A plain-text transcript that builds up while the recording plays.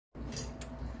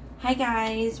Hi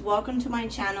guys, welcome to my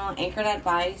channel,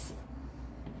 AnchoredAdvice.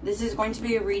 This is going to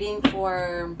be a reading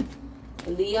for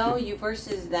Leo, you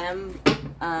versus them.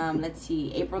 Let's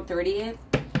see, April 30th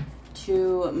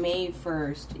to May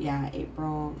 1st. Yeah,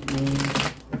 April, May,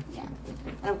 yeah.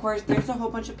 And of course, there's a whole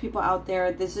bunch of people out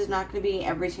there. This is not going to be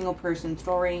every single person's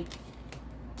story.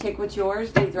 Take what's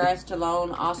yours, leave the rest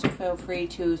alone. Also, feel free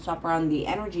to swap around the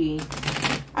energy.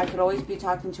 I could always be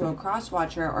talking to a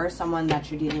cross-watcher or someone that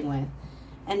you're dealing with.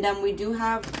 And we do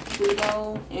have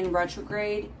Pluto in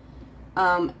retrograde,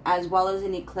 as well as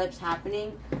an eclipse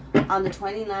happening on the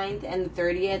 29th and the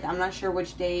 30th. I'm not sure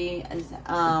which day is,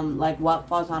 like what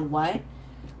falls on what.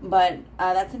 But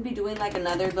that's going to be doing like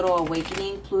another little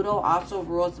awakening. Pluto also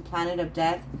rules the planet of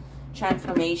death,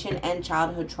 transformation, and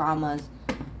childhood traumas.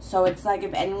 So it's like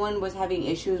if anyone was having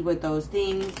issues with those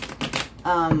things,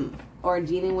 or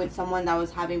dealing with someone that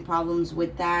was having problems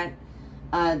with that,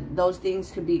 those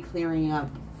things could be clearing up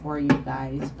for you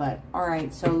guys. But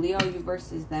alright, so Leo, you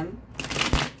versus them,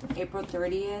 April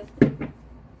 30th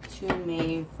to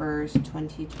May 1st,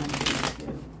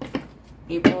 2022.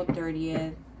 April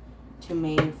 30th to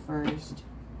May 1st,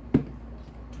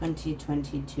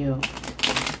 2022.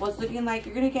 Well, it's looking like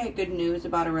you're going to get good news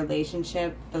about a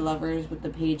relationship. The Lovers with the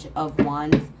Page of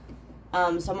Wands.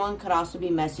 Someone could also be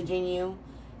messaging you,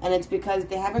 and it's because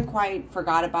they haven't quite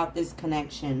forgot about this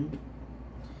connection.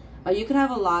 You could have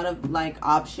a lot of like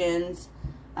options,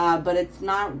 but it's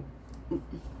not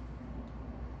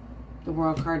the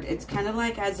World card. It's kind of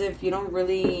like as if you don't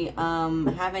really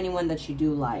have anyone that you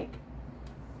do like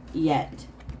yet.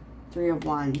 Three of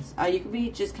Wands. You could be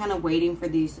just kind of waiting for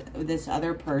this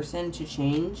other person to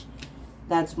change.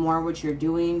 That's more what you're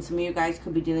doing. Some of you guys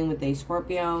could be dealing with a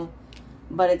Scorpio,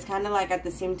 but it's kind of like at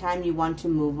the same time you want to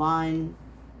move on.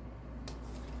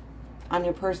 On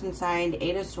your person's side,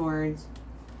 Eight of Swords,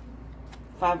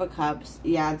 Five of Cups.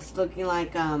 Yeah, it's looking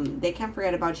like they can't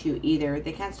forget about you either.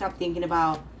 They can't stop thinking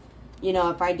about, you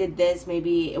know, if I did this,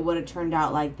 maybe it would have turned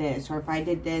out like this. Or if I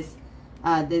did this,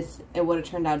 it would have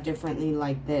turned out differently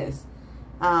like this.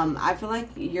 I feel like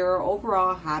you're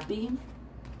overall happy.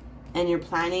 And you're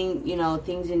planning, you know,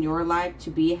 things in your life to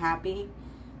be happy.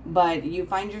 But you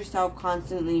find yourself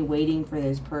constantly waiting for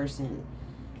this person.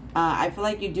 I feel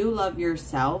like you do love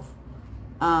yourself.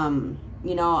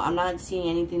 You know, I'm not seeing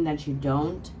anything that you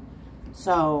don't.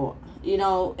 So, you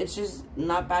know, it's just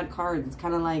not bad cards. It's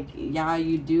kind of like, yeah,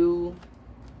 you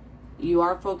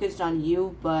are focused on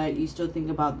you, but you still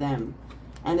think about them.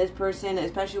 And this person,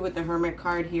 especially with the Hermit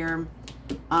card here,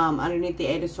 underneath the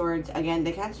Eight of Swords, again,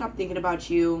 they can't stop thinking about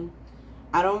you.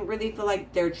 I don't really feel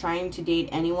like they're trying to date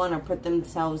anyone or put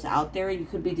themselves out there. You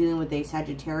could be dealing with a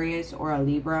Sagittarius or a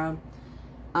Libra.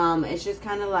 It's just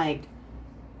kind of like,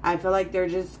 I feel like they're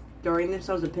just throwing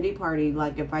themselves a pity party.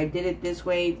 Like, if I did it this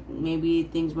way, maybe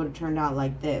things would have turned out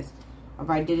like this. Or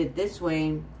if I did it this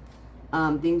way,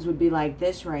 things would be like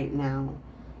this right now.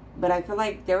 But I feel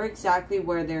like they're exactly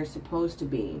where they're supposed to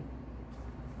be.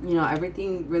 You know,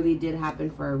 everything really did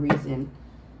happen for a reason.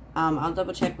 I'll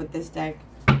double check with this deck.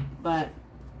 But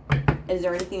is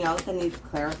there anything else that needs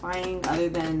clarifying other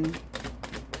than,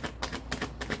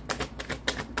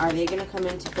 are they going to come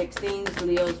in to fix things?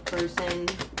 Leo's person,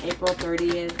 April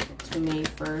 30th to May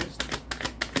 1st.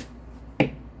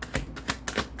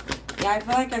 Yeah, I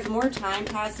feel like as more time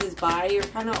passes by, you're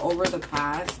kind of over the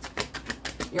past.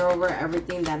 You're over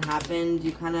everything that happened.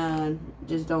 You kind of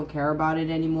just don't care about it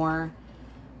anymore.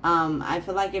 I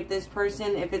feel like if this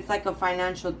person, if it's like a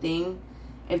financial thing,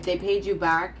 if they paid you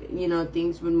back, you know,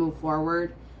 things would move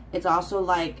forward. It's also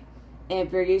like,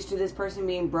 if you're used to this person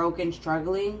being broke and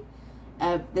struggling,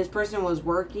 if this person was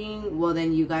working, well,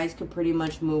 then you guys could pretty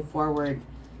much move forward.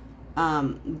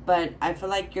 But I feel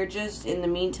like you're just, in the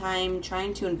meantime,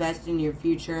 trying to invest in your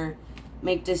future.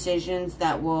 Make decisions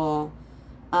that will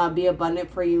be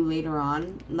abundant for you later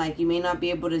on. Like, you may not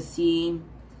be able to see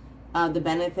the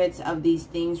benefits of these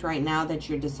things right now that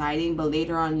you're deciding, but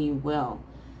later on you will.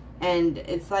 And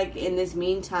it's like, in this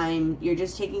meantime, you're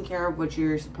just taking care of what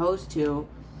you're supposed to.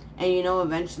 And you know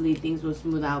eventually things will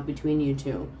smooth out between you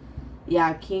two.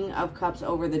 Yeah, King of Cups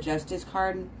over the Justice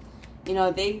card. You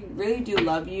know, they really do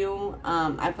love you.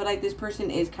 I feel like this person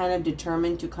is kind of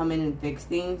determined to come in and fix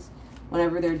things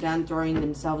whenever they're done throwing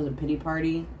themselves a pity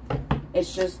party.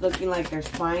 It's just looking like they're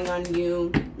spying on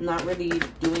you, not really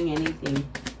doing anything.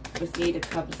 What's the Eight of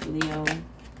Cups, Leo?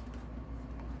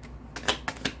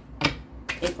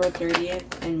 April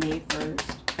 30th and May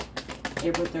 1st.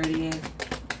 April 30th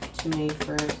to May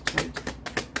 1st,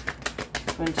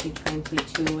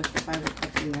 2022 with the Five of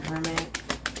Cups and the Hermit.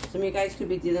 Some of you guys could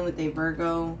be dealing with a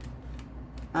Virgo.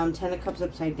 10 of Cups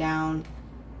upside down.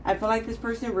 I feel like this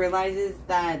person realizes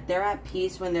that they're at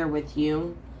peace when they're with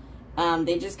you.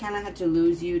 They just kind of had to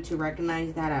lose you to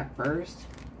recognize that at first.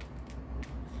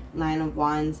 9 of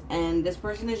Wands. And this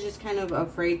person is just kind of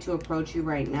afraid to approach you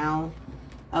right now.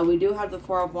 We do have the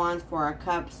 4 of Wands, 4 of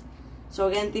Cups. So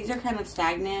again, things are kind of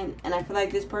stagnant. And I feel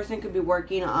like this person could be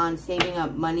working on saving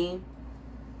up money.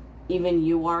 Even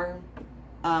you are.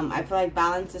 I feel like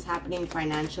balance is happening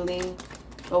financially.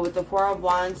 But with the 4 of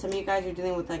Wands, some of you guys are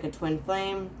dealing with like a twin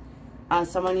flame.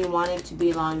 Someone you wanted to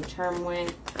be long term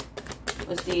with.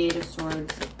 What's the 8 of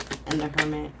Swords and the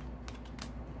Hermit?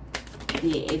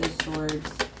 The 8 of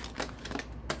Swords.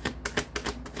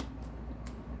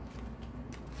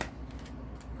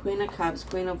 Queen of Cups,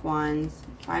 Queen of Wands,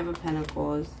 5 of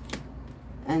Pentacles,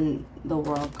 and the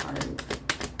World card.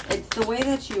 It's the way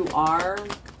that you are,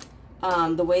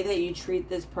 the way that you treat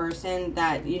this person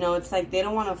that, you know, it's like they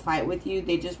don't want to fight with you.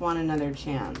 They just want another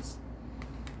chance.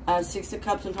 6 of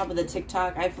Cups on top of the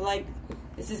TikTok. I feel like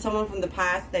this is someone from the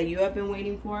past that you have been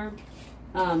waiting for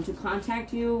to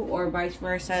contact you, or vice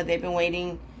versa. They've been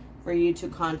waiting for you to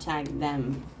contact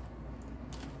them.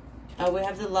 We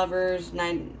have the Lovers,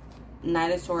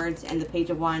 Knight of Swords, and the Page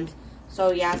of Wands.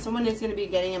 So yeah, someone is going to be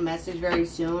getting a message very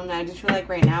soon. I just feel like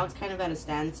right now it's kind of at a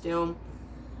standstill.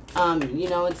 You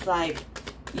know, it's like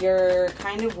you're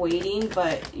kind of waiting,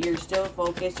 but you're still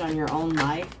focused on your own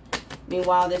life.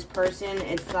 Meanwhile, this person,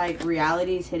 it's like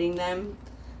reality is hitting them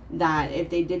that if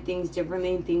they did things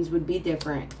differently, things would be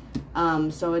different.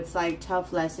 So it's like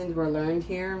tough lessons were learned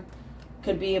here.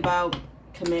 Could be about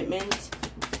commitment,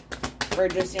 or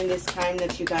just in this time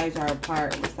that you guys are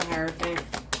apart. What's the Hierophant?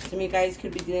 Some of you guys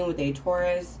could be dealing with a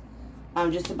Taurus.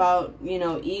 Just about, you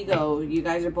know, ego. You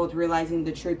guys are both realizing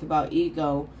the truth about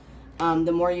ego.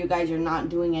 The more you guys are not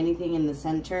doing anything in the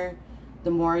center,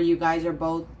 the more you guys are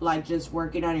both like just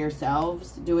working on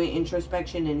yourselves, doing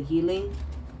introspection and healing.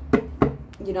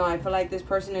 You know, I feel like this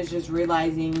person is just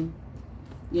realizing,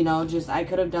 you know, just I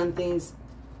could have done things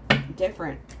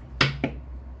different.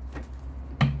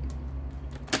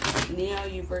 Leo,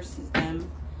 you versus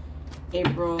them.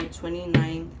 April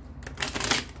 29th.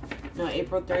 No,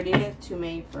 April 30th to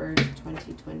May 1st,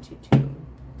 2022.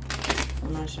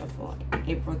 I'm not shuffle.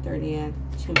 April 30th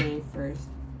to May 1st,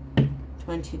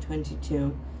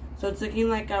 2022. So it's looking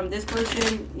like this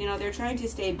person, you know, they're trying to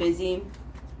stay busy.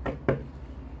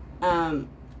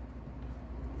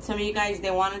 Some of you guys,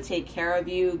 they want to take care of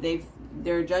you.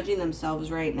 They're judging themselves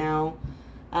right now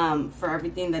for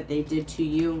everything that they did to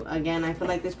you. Again, I feel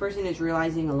like this person is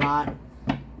realizing a lot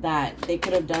that they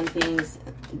could have done things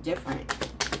different.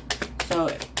 So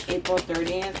April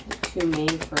 30th to May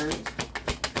 1st.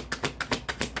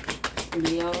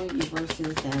 Leo, you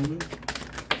versus them.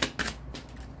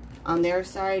 On their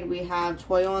side, we have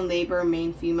toil and labor,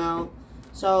 main female.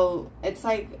 So it's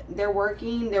like they're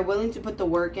working, they're willing to put the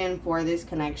work in for this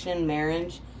connection,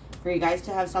 marriage, for you guys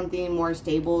to have something more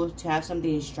stable, to have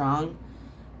something strong.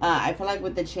 I feel like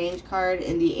with the Change card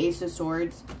and the Ace of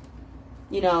Swords,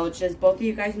 you know, it's just both of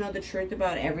you guys know the truth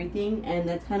about everything, and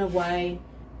that's kind of why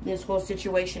this whole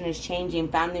situation is changing.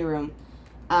 Family room.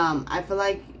 I feel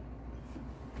like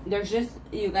there's just,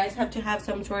 you guys have to have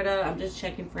some sort of, I'm just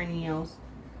checking for any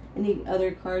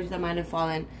other cards that might have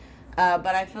fallen. But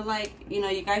I feel like, you know,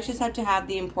 you guys just have to have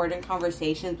the important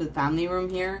conversations with family room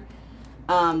here.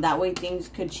 That way things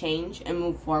could change and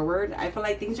move forward. I feel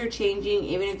like things are changing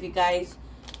even if you guys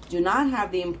do not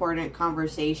have the important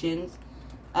conversations.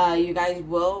 You guys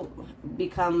will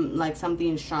become like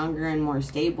something stronger and more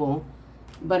stable.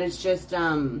 But it's just,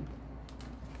 you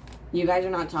guys are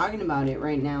not talking about it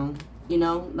right now. You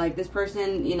know, like this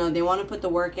person, you know, they want to put the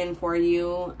work in for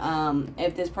you.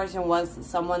 If this person was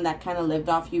someone that kind of lived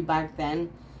off you back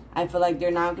then, I feel like they're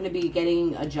not going to be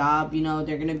getting a job. You know,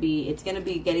 they're going to be, it's going to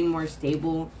be getting more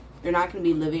stable. They're not going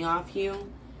to be living off you.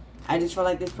 I just feel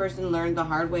like this person learned the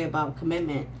hard way about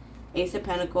commitment. Ace of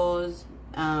Pentacles,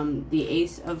 the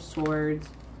Ace of Swords,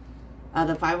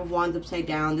 the 5 of Wands upside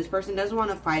down. This person doesn't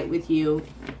want to fight with you.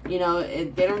 You know,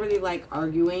 they don't really like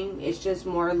arguing. It's just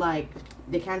more like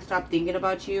they can't stop thinking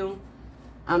about you.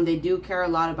 They do care a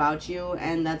lot about you,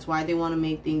 and that's why they want to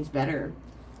make things better.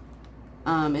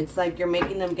 It's like you're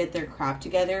making them get their crap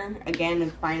together. Again,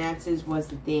 if finances was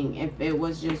the thing. If it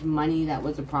was just money that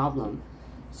was a problem.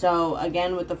 So,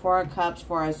 again, with the 4 of Cups,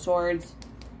 4 of Swords,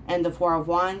 and the 4 of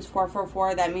Wands,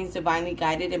 444, that means divinely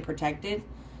guided and protected.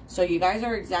 So, you guys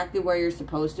are exactly where you're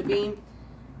supposed to be.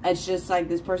 It's just like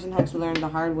this person had to learn the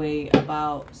hard way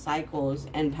about cycles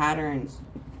and patterns.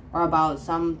 Or about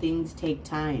some things take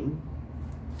time.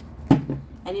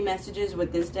 Any messages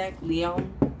with this deck, Leo?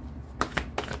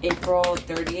 April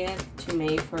 30th to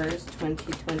May 1st,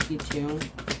 2022.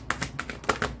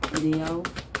 Leo,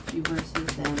 you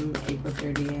versus them, April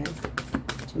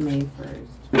 30th to May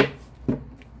 1st.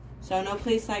 So no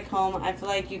place like home. I feel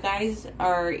like you guys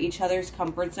are each other's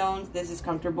comfort zones. This is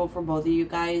comfortable for both of you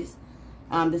guys.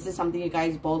 This is something you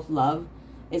guys both love.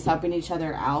 Is helping each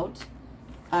other out.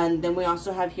 And then we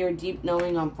also have here deep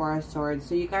knowing on Four of Swords.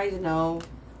 So you guys know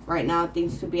right now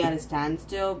things could be at a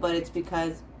standstill, but it's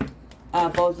because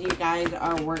both of you guys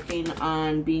are working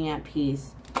on being at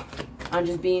peace. On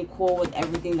just being cool with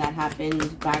everything that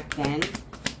happened back then.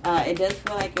 It does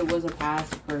feel like it was a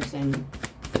past person.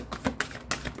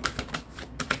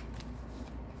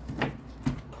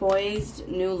 Poised,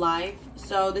 new life.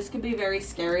 So this could be very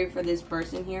scary for this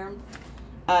person here.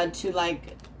 To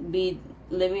like be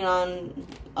living on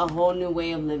a whole new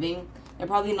way of living. They're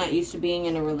probably not used to being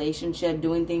in a relationship,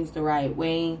 doing things the right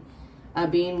way,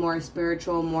 being more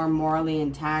spiritual, more morally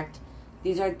intact.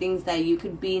 These are things that you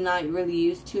could be not really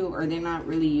used to, or they're not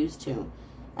really used to.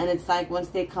 And it's like once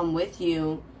they come with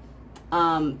you,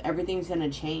 everything's going to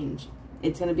change.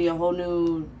 It's going to be a whole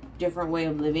new, different way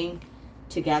of living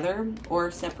together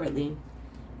or separately.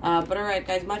 But alright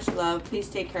guys, much love. Please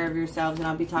take care of yourselves, and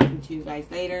I'll be talking to you guys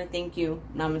later. Thank you.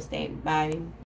 Namaste. Bye.